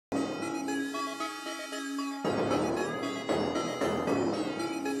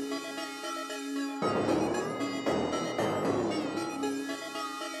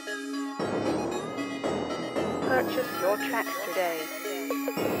Purchase your tracks today.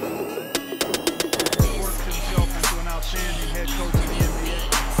 Worked himself into an outstanding head coach in the NBA.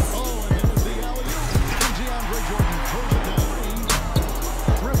 Oh, and there's the alley-oop. And DeAndre Jordan throws it down.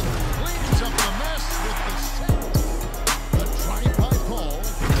 Griffin cleans up the mess with the set. The drive by Paul,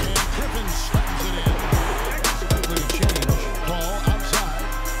 and Griffin slams it in. Excellently changed. Paul outside.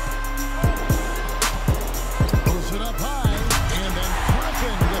 Throws it up high, and then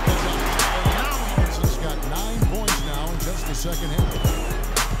Griffin with the dunk. Has got 9 points now in just the second half.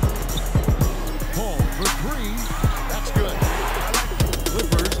 Paul for three. That's good.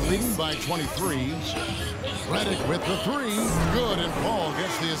 Clippers leading by 23. Redick with the three. Good, and Paul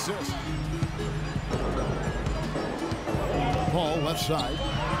gets the assist. Paul left side.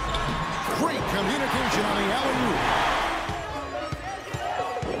 Great communication on the alley-oop.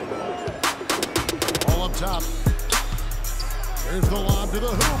 All up top. There's the lob to the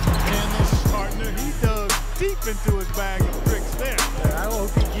hoop. And the Partner, he dug deep into his bag of tricks there. I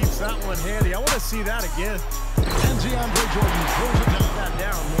hope he keeps that one handy. I want to see that again. And DeAndre Jordan throws it down. That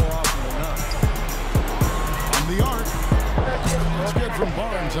down more often than not. On the arc. It's good from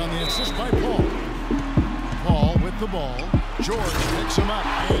Barnes on the assist by Paul. Paul with the ball. George picks him up.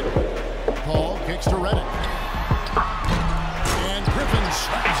 And Paul kicks to Redick. And Griffin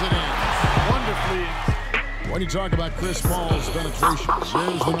slams it in. Wonderfully. When you talk about Chris Paul's penetration,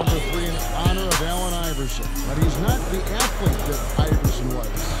 here's the number 3 in honor of Allen Iverson. But he's not the athlete that Iverson was.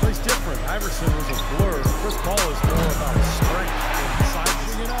 He's different. Iverson was a blur. Chris Paul is more about strength and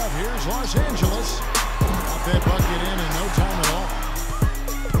size. It up. Here's Los Angeles. Got that bucket in no time at all.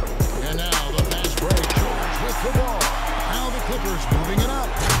 And now the fast break. George with the ball. Now the Clippers moving it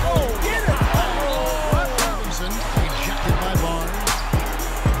up. Oh, get it! Oh, Robinson ejected by Barnes.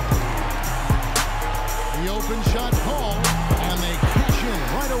 The open shot call, and they cash in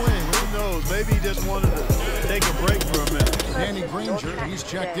right away. Who knows? Maybe he just wanted to take a break for a minute. Danny Granger, he's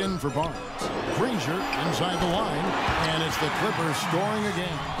checked in for Barnes. Granger inside the line, and it's the Clippers scoring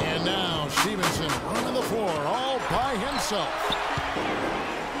again. And now Stevenson running the floor all by himself.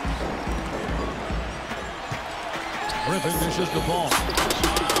 Griffin dishes the ball.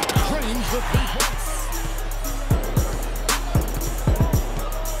 Trains the 3 points.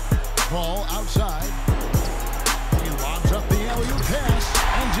 Paul outside. He lobs up the alley-oop pass,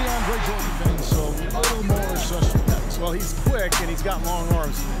 and DeAndre Jordan thinks so a little more suspect. Well, he's quick and he's got long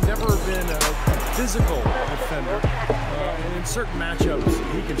arms. Never been a physical defender. And in certain matchups,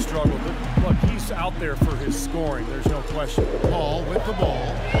 he can struggle. But look, he's out there for his scoring. There's no question. Paul with the ball.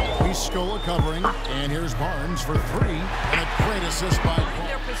 He's Scola covering, and here's Barnes for 3, and a great assist by Paul.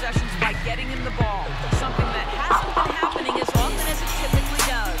 Their possessions by getting him the ball, something that hasn't been happening as often as it typically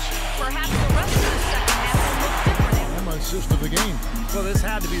does. Perhaps the rest of the second half will look different. Assist of the game. Well, this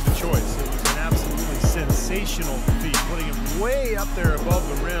had to be the choice. It was an absolutely sensational feat, putting him way up there above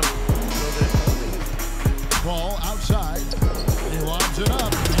the rim. So that Paul outside. He lobs it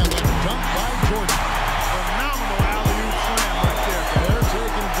up, and the dunk by Jordan. Phenomenal alley-oop slam right there. They're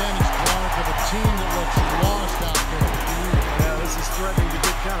taking advantage, Clark, of a team that looks lost out there. Yeah, this is threatening to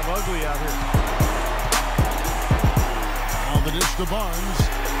get kind of ugly out here. Now the dish to Barnes.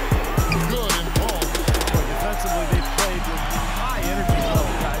 Good, and Paul. Defensively, they've played with high energy level,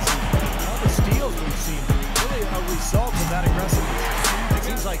 guys. All the steals we've seen, really a result of that aggressiveness. It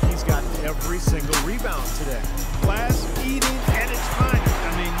seems like he's got every single rebound today. Class eating at its finest.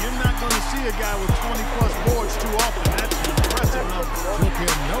 I mean, you're not going to see a guy with 20-plus boards too often. That's an impressive number. Took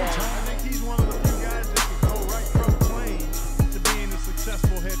him no time. I think he's one of the few guys that can go right from playing to being a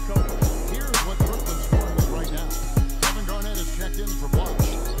successful head coach. Here's what Brooklyn's scoring with right now. Kevin Garnett has checked in for Blush.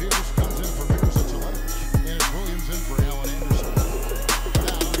 Pierce comes in for Pierce and Telenovich. And it's Williams in for Allen Anderson.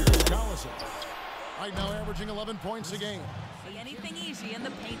 Now here's Collison. Right now averaging 11 points a game. See anything easy in the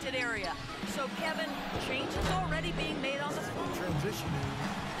painted area. So, Kevin, changes already being made on the floor. Transition.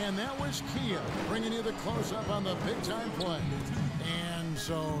 And that was Kia bringing you the close-up on the big-time play. And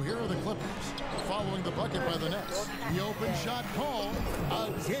so here are the Clippers following the bucket by the Nets. The open shot call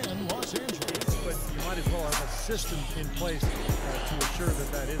again, Los Angeles. But you might as well have a system in place to assure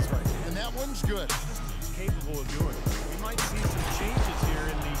that that is right. And that one's good. Capable of doing it. We might see some changes here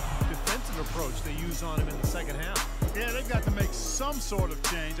in the defensive approach they use on him in the second half. Yeah, they've got to make some sort of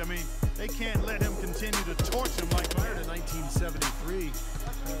change. I mean, they can't let him continue to torch him like Prior to 1973,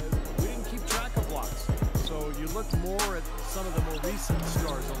 we didn't keep track of blocks. So you look more at some of the more recent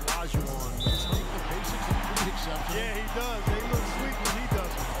stars, Olajuwon. The basics of pretty exceptional. Yeah, he does. They look sweet when he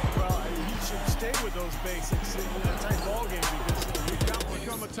does it. Well, he should stay with those basics in a tight ball game because we've got one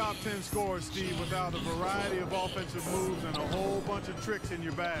become a top 10 scorer, Steve, without a variety of offensive moves and a whole bunch of tricks in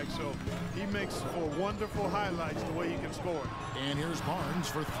your bag. So he makes for wonderful highlights the way he can score. And here's Barnes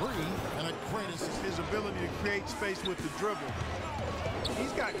for three, and a great assist. His ability to create space with the dribble.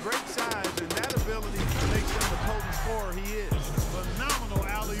 He's got great size, and that ability makes him the potent scorer he is. Phenomenal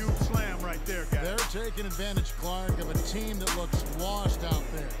alley-oop slam right there, guys. They're taking advantage, Clark, of a team that looks lost out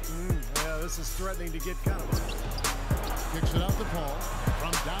there. Yeah, this is threatening to get kind of... Kicks it out to Paul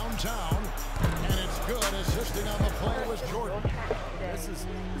from downtown, and it's good. Assisting on the play was Jordan. This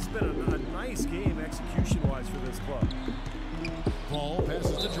has been a nice game execution-wise for this club. Paul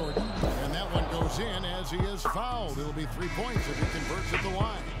passes to Jordan, and that one goes in as he is fouled. It'll be 3 points if he converts at the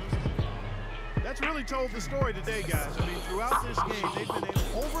line. That's really told the story today, guys. I mean, throughout this game, they've been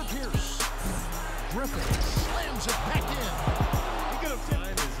able... Over Pierce. Griffin slams it back in. He could have...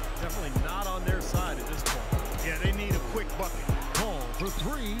 Time is definitely not on their side at this point. Yeah, they need a quick bucket. Paul for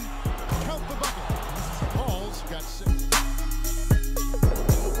three. Count the bucket. Paul's got 6.